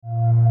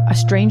a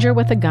stranger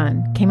with a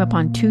gun came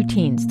upon two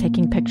teens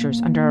taking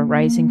pictures under a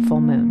rising full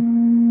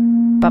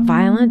moon. But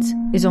violence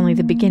is only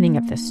the beginning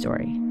of this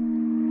story.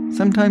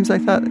 Sometimes I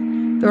thought,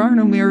 there are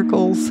no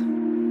miracles.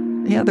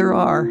 Yeah, there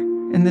are,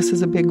 and this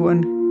is a big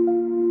one.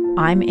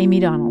 I'm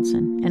Amy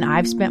Donaldson, and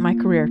I've spent my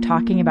career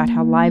talking about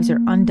how lives are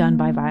undone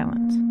by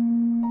violence.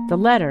 The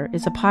Letter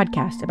is a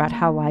podcast about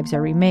how lives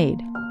are remade.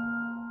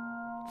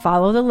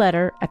 Follow The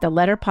Letter at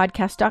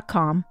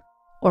theletterpodcast.com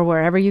or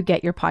wherever you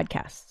get your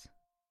podcasts.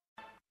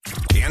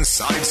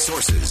 Inside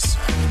Sources.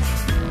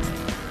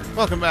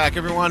 Welcome back,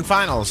 everyone.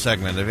 Final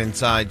segment of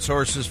Inside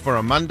Sources for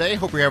a Monday.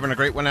 Hope you're having a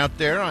great one out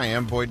there. I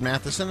am Boyd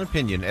Matheson,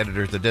 opinion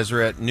editor at the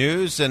Deseret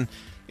News. And,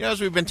 you know, as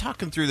we've been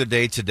talking through the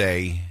day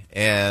today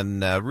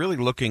and really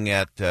looking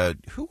at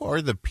who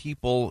are the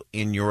people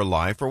in your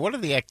life or what are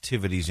the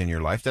activities in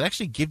your life that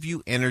actually give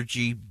you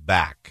energy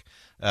back.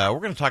 We're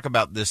going to talk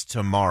about this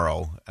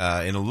tomorrow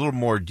in a little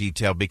more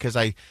detail because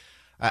I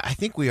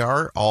think we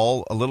are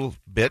all a little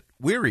bit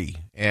weary.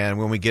 And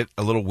when we get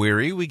a little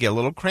weary, we get a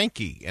little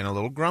cranky and a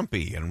little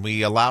grumpy. And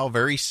we allow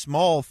very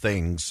small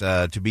things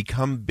to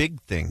become big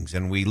things.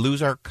 And we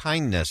lose our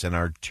kindness and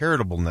our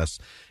charitableness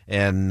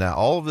and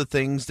all of the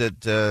things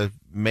that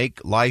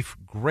make life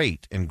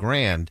great and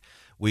grand,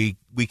 we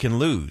can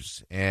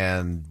lose.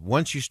 And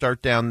once you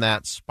start down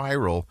that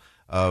spiral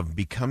of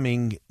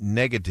becoming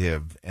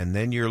negative, and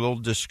then you're a little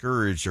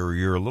discouraged or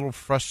you're a little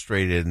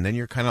frustrated, and then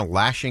you're kind of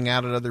lashing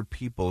out at other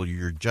people,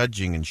 you're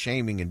judging and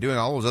shaming and doing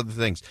all those other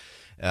things.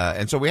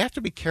 And so we have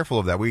to be careful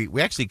of that. We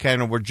actually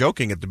kind of were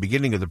joking at the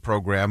beginning of the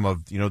program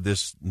of, you know,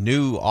 this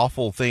new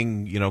awful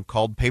thing, you know,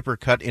 called paper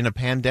cut in a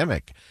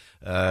pandemic.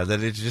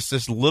 That it's just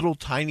this little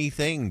tiny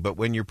thing, but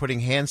when you're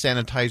putting hand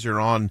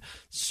sanitizer on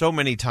so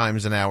many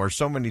times an hour,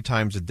 so many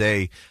times a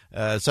day,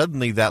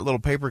 suddenly that little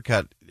paper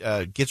cut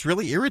gets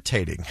really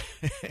irritating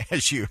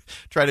as you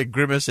try to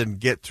grimace and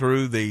get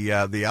through the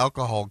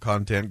alcohol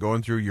content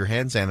going through your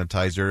hand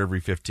sanitizer every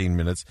 15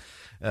 minutes.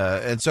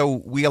 And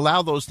so we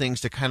allow those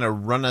things to kind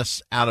of run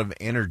us out of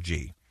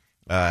energy.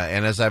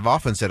 And as I've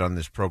often said on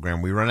this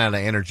program, we run out of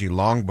energy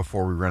long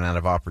before we run out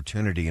of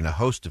opportunity in a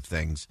host of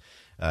things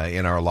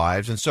in our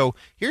lives. And so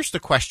here's the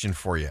question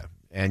for you.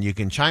 And you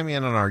can chime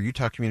in on our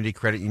Utah Community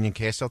Credit Union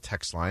KSL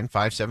text line,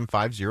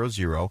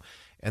 57500.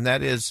 And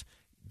that is,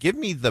 give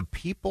me the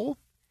people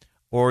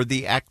or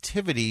the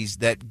activities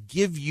that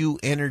give you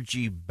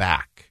energy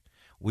back.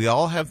 We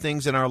all have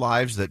things in our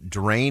lives that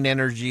drain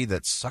energy,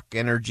 that suck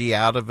energy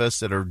out of us,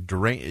 that are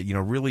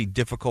really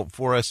difficult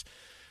for us.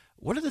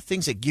 What are the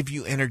things that give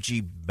you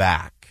energy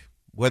back?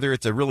 Whether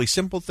it's a really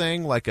simple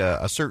thing like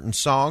a certain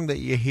song that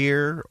you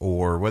hear,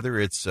 or whether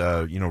it's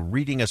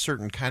reading a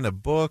certain kind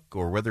of book,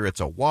 or whether it's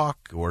a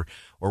walk, or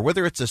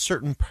whether it's a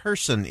certain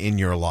person in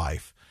your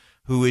life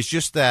who is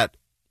just that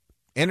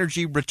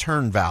energy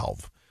return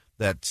valve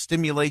that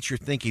stimulates your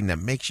thinking, that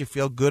makes you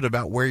feel good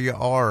about where you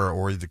are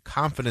or the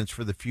confidence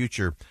for the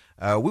future.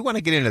 We want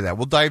to get into that.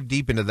 We'll dive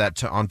deep into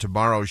that on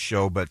tomorrow's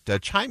show, but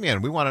chime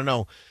in. We want to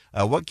know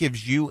what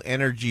gives you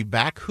energy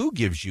back, who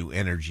gives you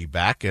energy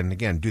back, and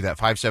again, do that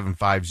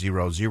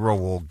 57500.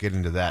 We'll get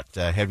into that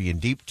heavy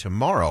and deep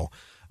tomorrow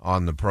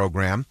on the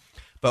program.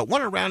 But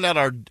want to round out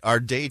our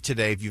day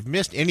today. If you've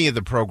missed any of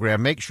the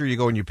program, make sure you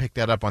go and you pick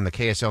that up on the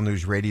KSL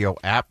News Radio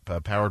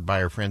app, powered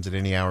by our friends at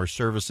Any Hour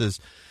Services.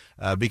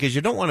 Because you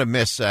don't want to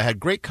miss. I had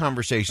great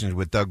conversations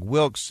with Doug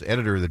Wilkes,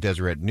 editor of the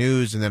Deseret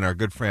News, and then our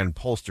good friend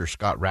pollster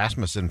Scott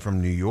Rasmussen from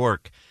New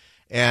York.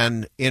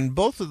 And in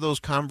both of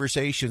those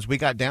conversations, we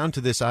got down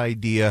to this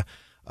idea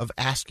of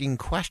asking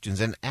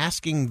questions and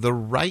asking the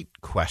right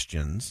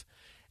questions.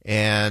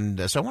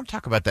 And so I want to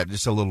talk about that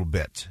just a little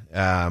bit.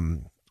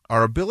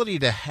 Our ability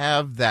to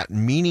have that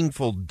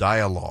meaningful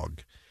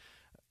dialogue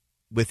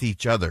with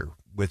each other,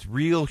 with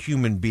real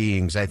human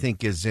beings, I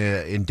think is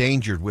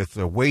endangered with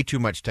way too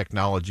much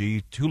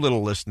technology, too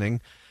little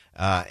listening,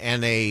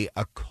 and a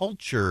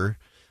culture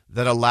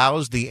that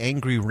allows the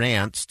angry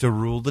rants to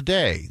rule the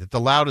day, that the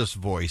loudest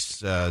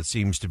voice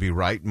seems to be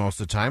right most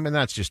of the time, and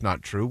that's just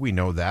not true. We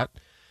know that.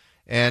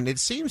 And it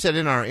seems that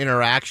in our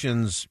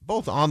interactions,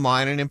 both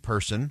online and in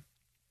person,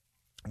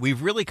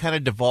 we've really kind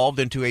of devolved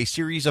into a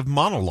series of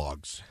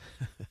monologues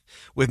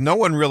with no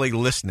one really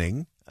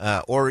listening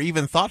or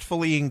even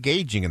thoughtfully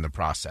engaging in the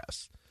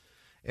process.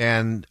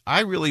 And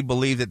I really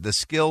believe that the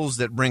skills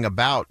that bring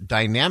about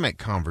dynamic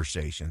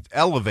conversations,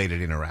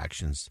 elevated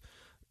interactions,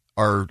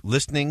 are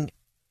listening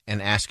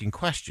and asking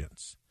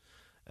questions.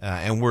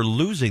 And we're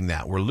losing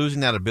that. We're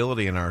losing that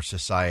ability in our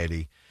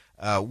society.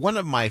 One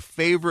of my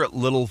favorite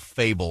little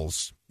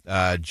fables,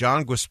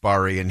 John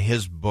Guaspari, in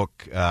his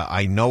book,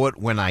 I Know It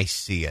When I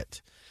See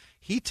It,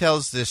 he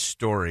tells this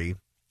story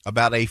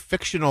about a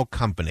fictional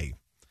company.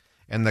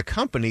 And the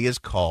company is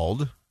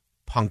called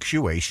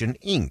Punctuation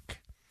Inc.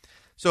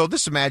 So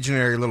this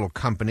imaginary little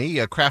company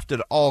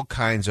crafted all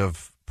kinds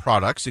of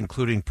products,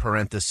 including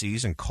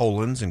parentheses and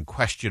colons and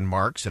question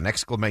marks and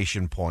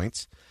exclamation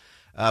points.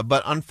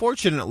 But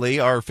unfortunately,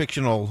 our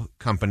fictional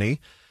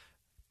company,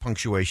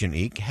 Punctuation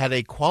Inc., had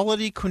a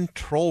quality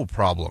control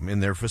problem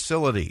in their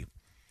facility.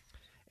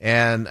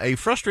 And a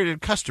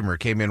frustrated customer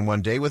came in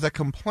one day with a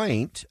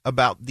complaint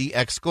about the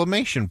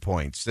exclamation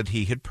points that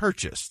he had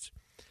purchased.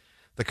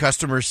 The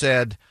customer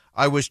said,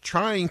 "I was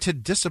trying to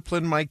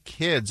discipline my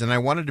kids and I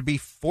wanted to be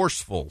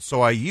forceful,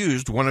 so I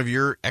used one of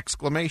your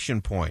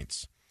exclamation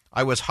points.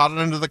 I was hot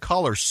under the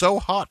collar, so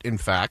hot, in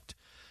fact,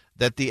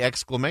 that the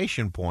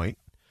exclamation point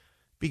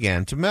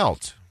began to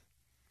melt."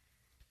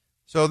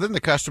 So then the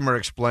customer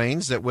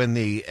explains that when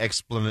the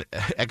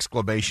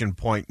exclamation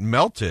point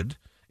melted,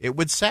 it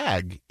would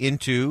sag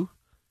into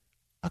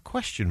a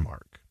question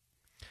mark.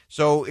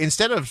 So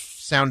instead of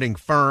sounding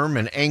firm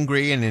and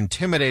angry and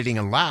intimidating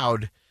and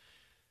loud,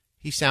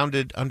 he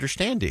sounded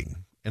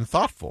understanding and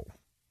thoughtful.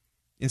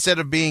 Instead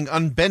of being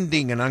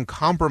unbending and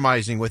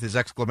uncompromising with his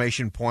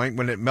exclamation point,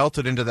 when it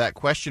melted into that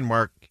question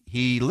mark,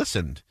 he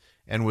listened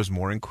and was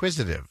more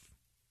inquisitive.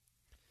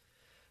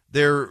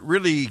 There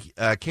really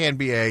can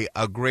be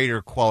a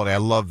greater quality. I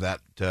love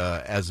that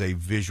as a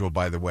visual,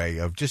 by the way,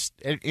 of just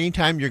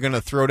anytime you're going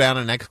to throw down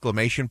an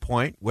exclamation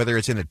point, whether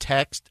it's in a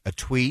text, a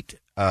tweet,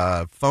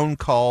 a phone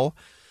call,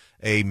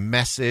 a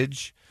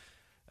message,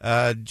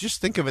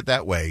 just think of it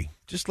that way.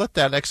 Just let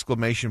that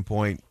exclamation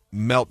point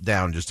melt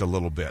down just a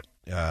little bit.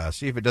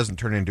 See if it doesn't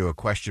turn into a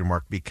question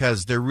mark,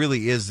 because there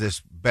really is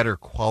this better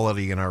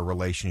quality in our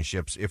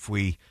relationships if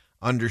we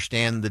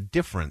understand the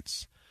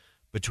difference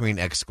between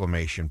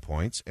exclamation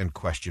points and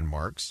question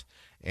marks,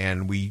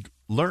 and we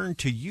learn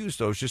to use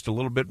those just a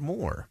little bit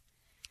more.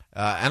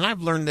 And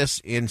I've learned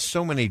this in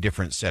so many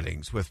different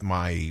settings with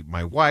my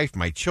wife,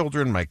 my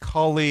children, my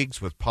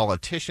colleagues, with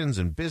politicians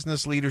and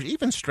business leaders,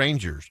 even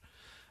strangers.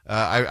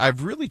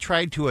 I've really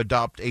tried to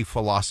adopt a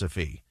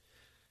philosophy,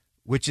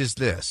 which is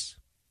this: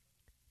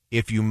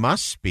 if you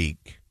must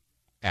speak,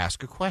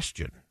 ask a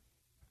question.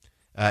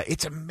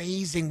 It's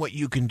amazing what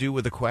you can do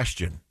with a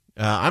question.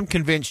 I'm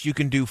convinced you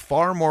can do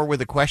far more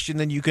with a question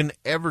than you can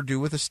ever do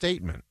with a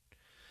statement.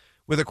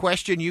 With a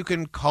question, you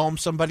can calm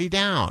somebody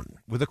down.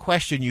 With a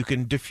question, you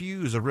can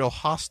diffuse a real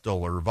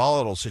hostile or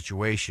volatile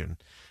situation.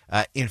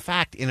 In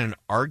fact, in an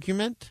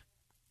argument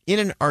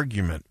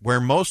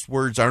where most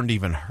words aren't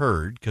even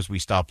heard because we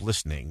stop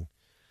listening,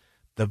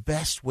 the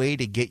best way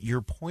to get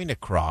your point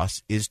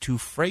across is to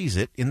phrase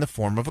it in the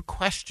form of a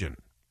question.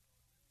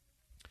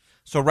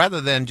 So rather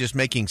than just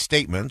making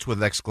statements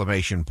with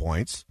exclamation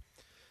points,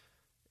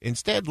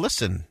 instead,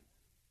 listen.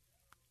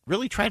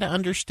 Really try to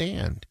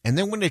understand. And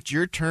then when it's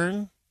your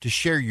turn to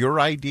share your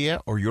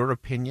idea or your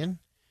opinion,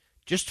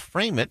 just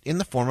frame it in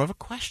the form of a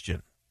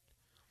question.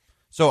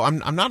 So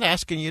I'm not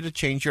asking you to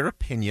change your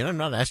opinion. I'm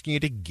not asking you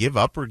to give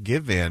up or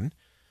give in.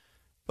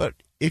 But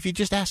if you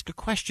just ask a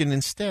question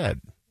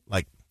instead,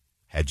 like,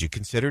 had you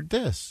considered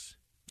this?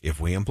 If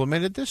we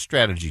implemented this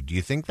strategy, do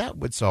you think that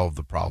would solve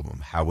the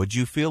problem? How would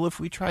you feel if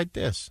we tried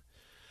this?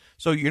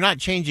 So you're not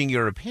changing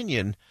your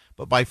opinion,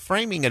 but by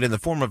framing it in the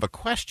form of a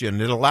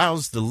question, it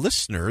allows the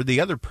listener,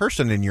 the other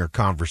person in your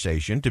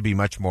conversation, to be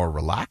much more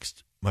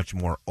relaxed, much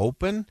more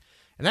open,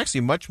 and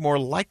actually much more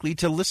likely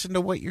to listen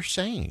to what you're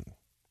saying.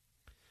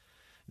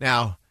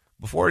 Now,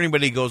 before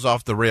anybody goes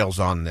off the rails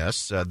on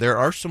this, there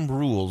are some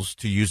rules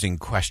to using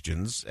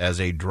questions as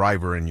a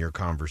driver in your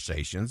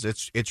conversations.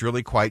 It's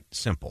really quite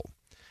simple.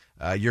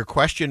 Your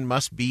question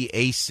must be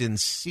a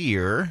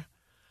sincere,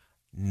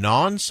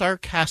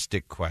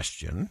 non-sarcastic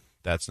question.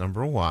 That's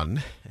number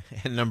one.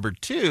 And number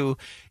two,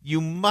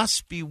 you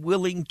must be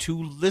willing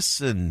to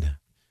listen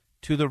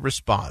to the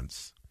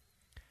response.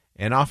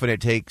 And often it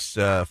takes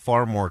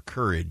far more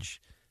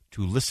courage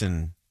to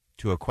listen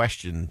to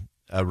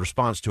a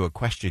response to a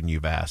question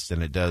you've asked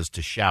than it does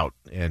to shout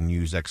and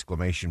use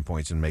exclamation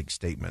points and make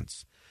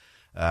statements.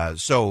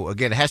 So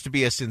again, it has to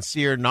be a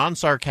sincere,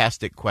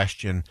 non-sarcastic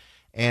question,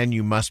 and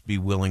you must be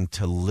willing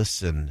to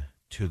listen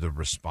to the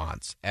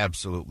response.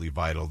 Absolutely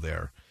vital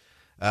there.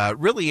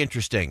 Really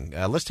interesting.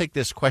 Let's take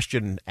this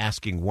question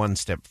asking one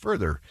step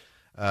further.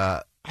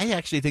 I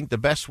actually think the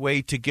best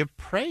way to give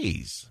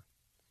praise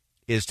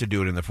is to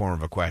do it in the form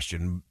of a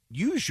question.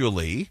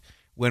 Usually,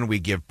 when we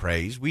give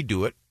praise, we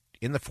do it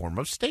in the form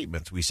of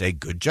statements. We say,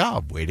 good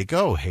job, way to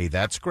go, hey,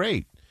 that's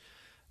great.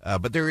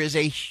 But there is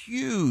a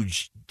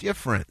huge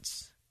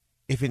difference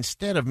if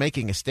instead of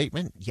making a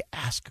statement, you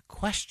ask a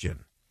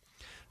question.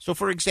 So,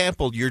 for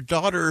example, your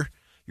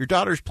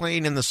daughter's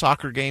playing in the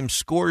soccer game,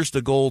 scores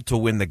the goal to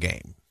win the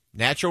game.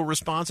 Natural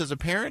response as a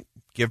parent,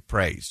 give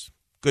praise.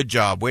 Good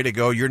job. Way to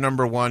go. You're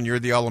number one. You're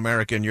the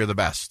All-American. You're the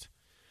best.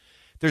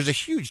 There's a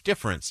huge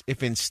difference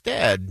if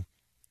instead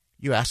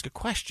you ask a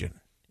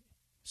question.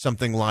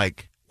 Something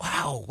like,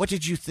 wow, what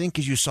did you think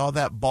as you saw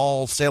that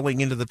ball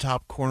sailing into the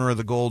top corner of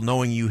the goal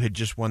knowing you had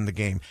just won the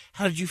game?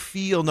 How did you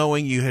feel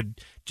knowing you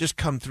had just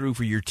come through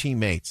for your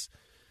teammates?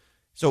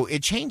 So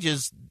it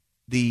changes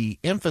the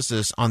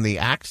emphasis on the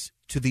act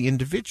to the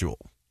individual.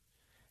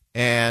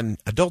 And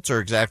adults are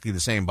exactly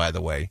the same, by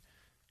the way.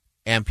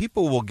 And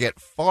people will get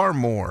far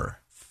more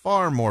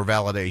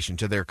validation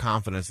to their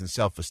confidence and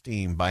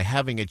self-esteem by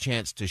having a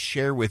chance to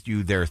share with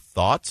you their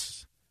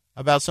thoughts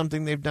about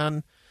something they've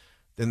done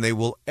than they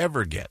will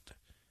ever get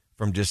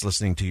from just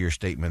listening to your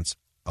statements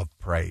of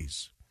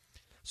praise.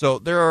 So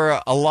there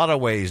are a lot of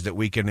ways that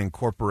we can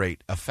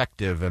incorporate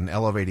effective and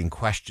elevating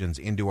questions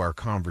into our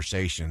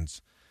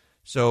conversations.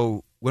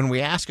 So when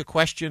we ask a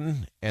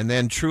question and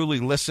then truly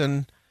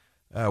listen,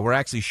 we're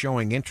actually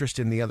showing interest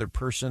in the other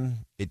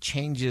person. It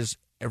changes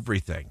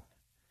everything.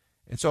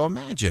 And so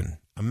imagine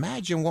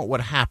what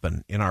would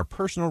happen in our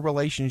personal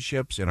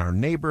relationships, in our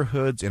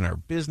neighborhoods, in our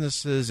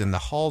businesses, in the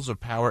halls of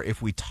power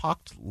if we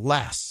talked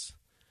less.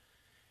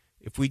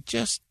 If we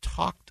just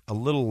talked a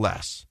little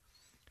less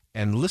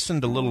and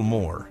listened a little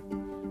more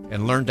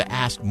and learned to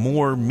ask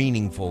more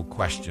meaningful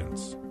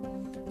questions.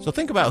 So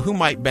think about who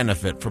might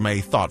benefit from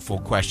a thoughtful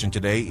question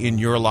today in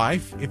your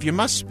life. If you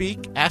must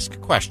speak, ask a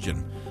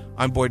question.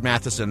 I'm Boyd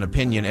Matheson,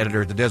 opinion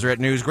editor at the Deseret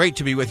News. Great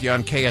to be with you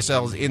on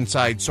KSL's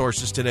Inside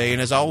Sources today.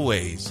 And as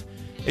always,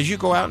 as you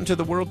go out into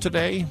the world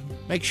today,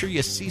 make sure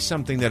you see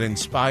something that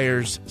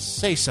inspires,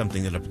 say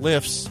something that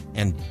uplifts,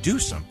 and do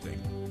something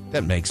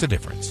that makes a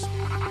difference.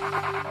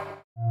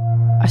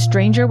 A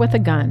stranger with a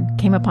gun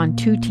came upon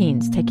two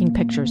teens taking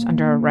pictures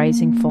under a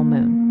rising full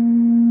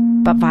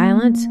moon. But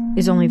violence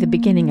is only the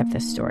beginning of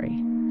this story.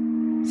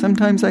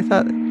 Sometimes I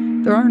thought,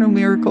 there are no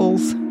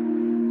miracles.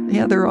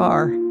 Yeah, there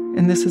are,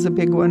 and this is a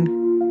big one.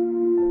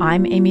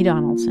 I'm Amy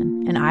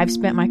Donaldson, and I've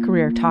spent my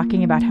career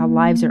talking about how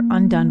lives are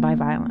undone by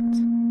violence.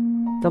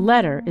 The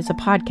Letter is a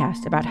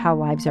podcast about how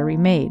lives are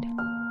remade.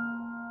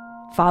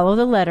 Follow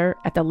The Letter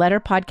at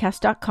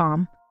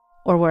theletterpodcast.com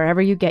or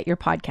wherever you get your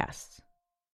podcasts.